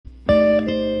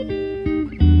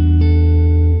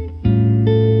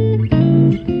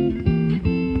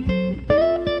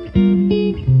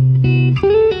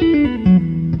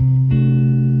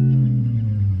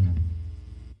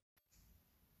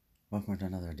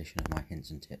edition of my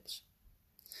hints and tips.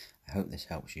 I hope this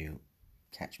helps you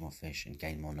catch more fish and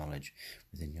gain more knowledge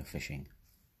within your fishing.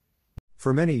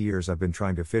 For many years I've been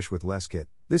trying to fish with less kit.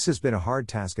 This has been a hard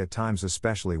task at times,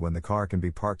 especially when the car can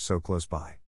be parked so close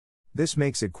by. This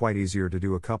makes it quite easier to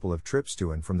do a couple of trips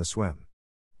to and from the swim.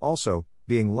 Also,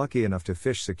 being lucky enough to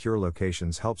fish secure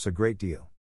locations helps a great deal.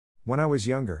 When I was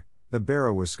younger, the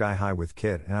barrow was sky high with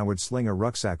kit and I would sling a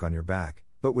rucksack on your back,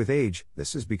 but with age,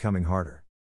 this is becoming harder.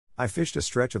 I fished a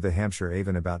stretch of the Hampshire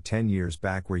Avon about 10 years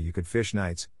back where you could fish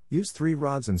nights, use 3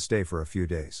 rods and stay for a few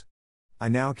days. I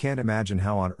now can't imagine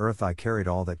how on earth I carried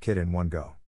all that kit in one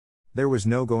go. There was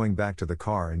no going back to the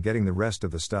car and getting the rest of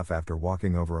the stuff after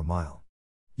walking over a mile.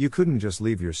 You couldn't just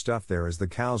leave your stuff there, as the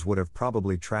cows would have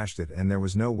probably trashed it, and there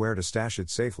was nowhere to stash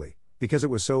it safely, because it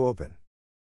was so open.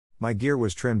 My gear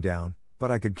was trimmed down,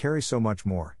 but I could carry so much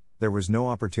more. There was no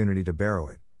opportunity to barrow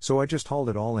it, so I just hauled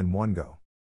it all in one go.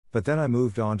 But then I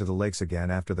moved on to the lakes again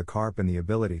after the carp and the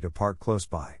ability to park close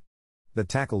by. The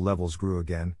tackle levels grew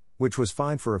again, which was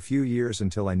fine for a few years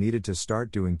until I needed to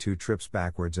start doing 2 trips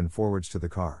backwards and forwards to the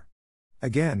car.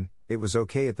 Again, it was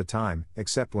okay at the time,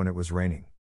 except when it was raining.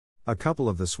 A couple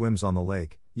of the swims on the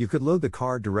lake, you could load the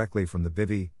car directly from the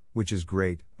bivvy, which is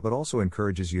great, but also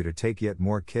encourages you to take yet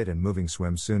more kit, and moving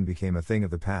swims soon became a thing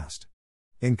of the past.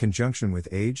 In conjunction with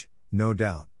age, no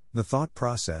doubt, the thought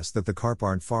process that the carp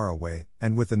aren't far away,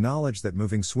 and with the knowledge that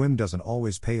moving swim doesn't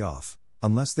always pay off,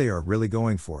 unless they are really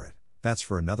going for it, that's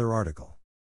for another article.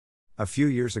 A few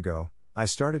years ago, I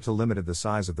started to limit the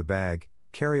size of the bag,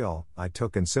 carry-all, I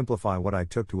took, and simplify what I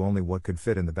took to only what could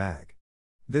fit in the bag.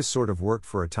 This sort of worked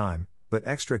for a time, but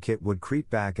extra kit would creep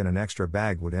back and an extra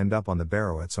bag would end up on the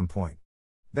barrow at some point.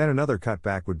 Then another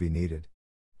cutback would be needed.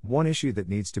 One issue that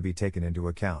needs to be taken into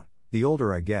account: the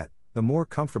older I get, the more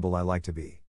comfortable I like to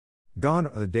be. Gone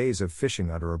are the days of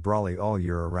fishing under a brolly all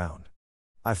year around.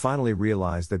 I finally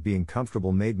realized that being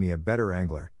comfortable made me a better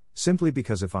angler, simply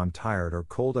because if I'm tired or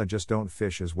cold I just don't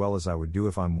fish as well as I would do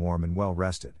if I'm warm and well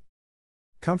rested.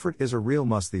 Comfort is a real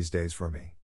must these days for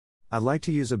me. I like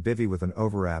to use a bivvy with an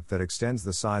overwrap that extends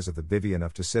the size of the bivvy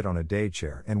enough to sit on a day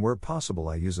chair, and where possible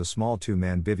I use a small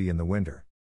 2-man bivvy in the winter.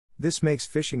 This makes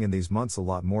fishing in these months a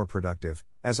lot more productive,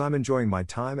 as I'm enjoying my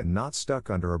time and not stuck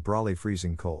under a brolly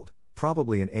freezing cold,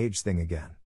 probably an age thing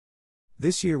again.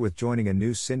 This year, with joining a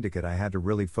new syndicate, I had to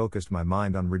really focus my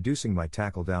mind on reducing my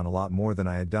tackle down a lot more than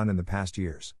I had done in the past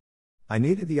years. I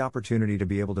needed the opportunity to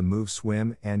be able to move,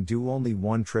 swim, and do only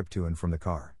 1 trip to and from the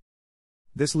car.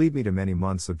 This led me to many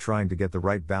months of trying to get the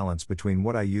right balance between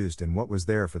what I used and what was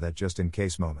there for that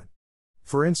just-in-case moment.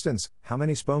 For instance, how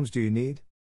many spoons do you need?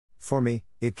 For me,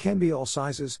 it can be all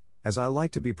sizes, as I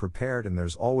like to be prepared, and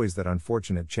there's always that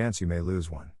unfortunate chance you may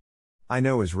lose one. I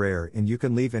know is rare, and you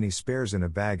can leave any spares in a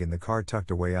bag in the car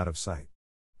tucked away out of sight.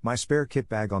 My spare kit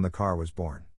bag on the car was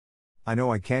born. I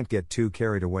know I can't get too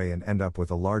carried away and end up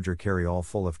with a larger carry-all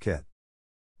full of kit.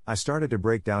 I started to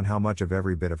break down how much of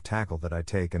every bit of tackle that I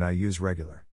take and I use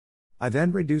regular. I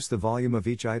then reduced the volume of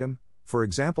each item. For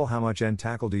example, how much end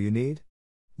tackle do you need?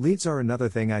 Leads are another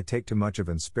thing I take too much of,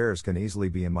 and spares can easily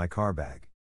be in my car bag.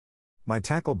 My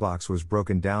tackle box was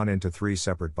broken down into 3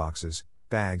 separate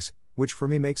bags, which for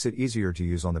me makes it easier to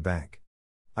use on the bank.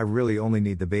 I really only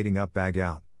need the baiting up bag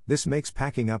out. This makes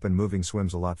packing up and moving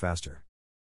swims a lot faster.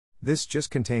 This just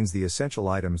contains the essential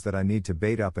items that I need to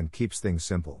bait up and keeps things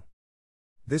simple.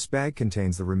 This bag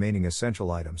contains the remaining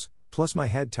essential items, plus my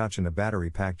head touch and a battery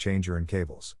pack changer and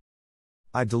cables.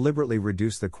 I deliberately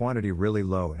reduced the quantity really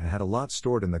low and had a lot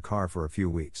stored in the car for a few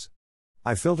weeks.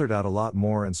 I filtered out a lot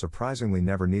more and surprisingly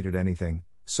never needed anything,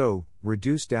 so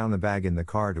reduced down the bag in the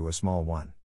car to a small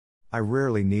one. I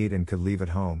rarely need and could leave at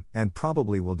home, and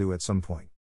probably will do at some point.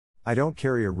 I don't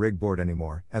carry a rig board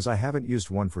anymore, as I haven't used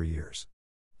one for years.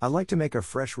 I like to make a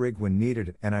fresh rig when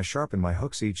needed, and I sharpen my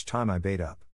hooks each time I bait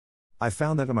up. I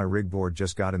found that my rig board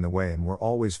just got in the way and were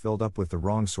always filled up with the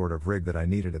wrong sort of rig that I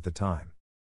needed at the time.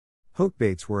 Hook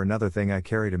baits were another thing I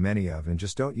carried a many of and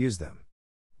just don't use them.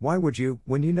 Why would you,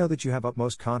 when you know that you have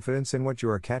utmost confidence in what you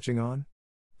are catching on?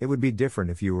 It would be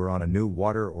different if you were on a new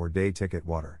water or day ticket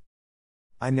water.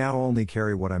 I now only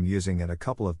carry what I'm using and a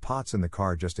couple of pots in the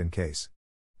car just in case.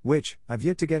 Which, I've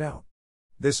yet to get out.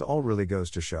 This all really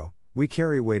goes to show, we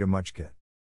carry way too much kit.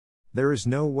 There is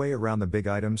no way around the big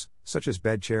items, such as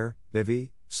bed chair,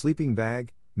 bivvy, sleeping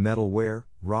bag, metalware,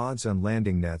 rods and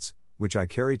landing nets, which I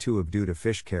carry 2 of due to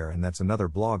fish care, and that's another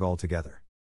blog altogether.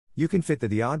 You can fit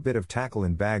the odd bit of tackle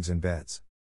in bags and beds.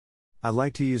 I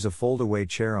like to use a fold-away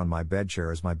chair on my bed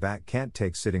chair, as my back can't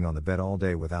take sitting on the bed all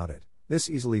day without it. This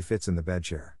easily fits in the bed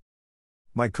chair.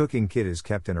 My cooking kit is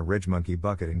kept in a Ridge Monkey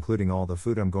bucket, including all the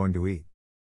food I'm going to eat.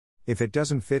 If it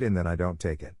doesn't fit in, then I don't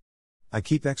take it. I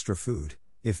keep extra food,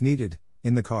 if needed,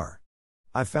 in the car.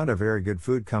 I've found a very good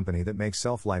food company that makes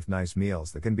self-life nice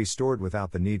meals that can be stored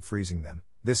without the need freezing them.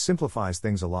 This simplifies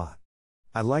things a lot.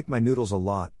 I like my noodles a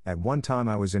lot. At one time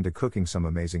I was into cooking some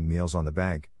amazing meals on the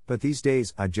bank, but these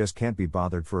days I just can't be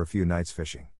bothered for a few nights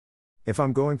fishing. If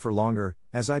I'm going for longer,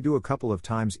 as I do a couple of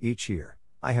times each year,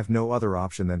 I have no other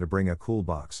option than to bring a cool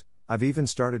box. I've even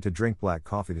started to drink black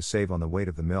coffee to save on the weight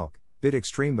of the milk. Bit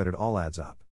extreme, but it all adds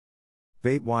up.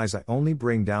 Bait-wise, I only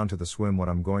bring down to the swim what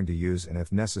I'm going to use, and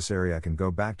if necessary I can go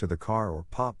back to the car or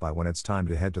pop by when it's time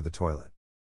to head to the toilet.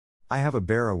 I have a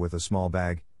barrow with a small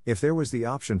bag. If there was the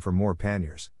option for more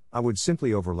panniers, I would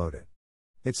simply overload it.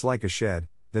 It's like a shed.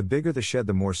 The bigger the shed,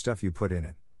 the more stuff you put in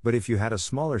it, but if you had a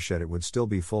smaller shed it would still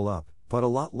be full up, but a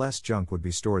lot less junk would be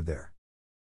stored there.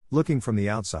 Looking from the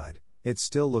outside, it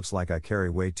still looks like I carry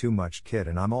way too much kit,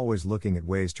 and I'm always looking at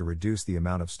ways to reduce the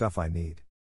amount of stuff I need.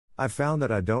 I've found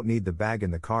that I don't need the bag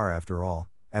in the car after all,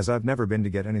 as I've never been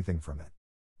to get anything from it.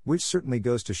 Which certainly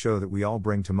goes to show that we all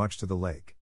bring too much to the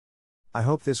lake. I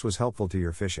hope this was helpful to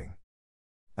your fishing.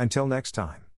 Until next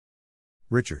time.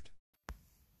 Richard.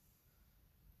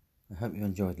 I hope you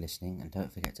enjoyed listening, and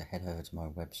don't forget to head over to my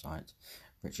website,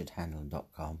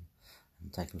 richardhanlon.com,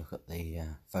 and take a look at the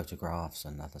photographs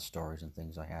and other stories and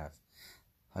things I have.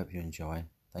 Hope you enjoy.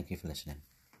 Thank you for listening.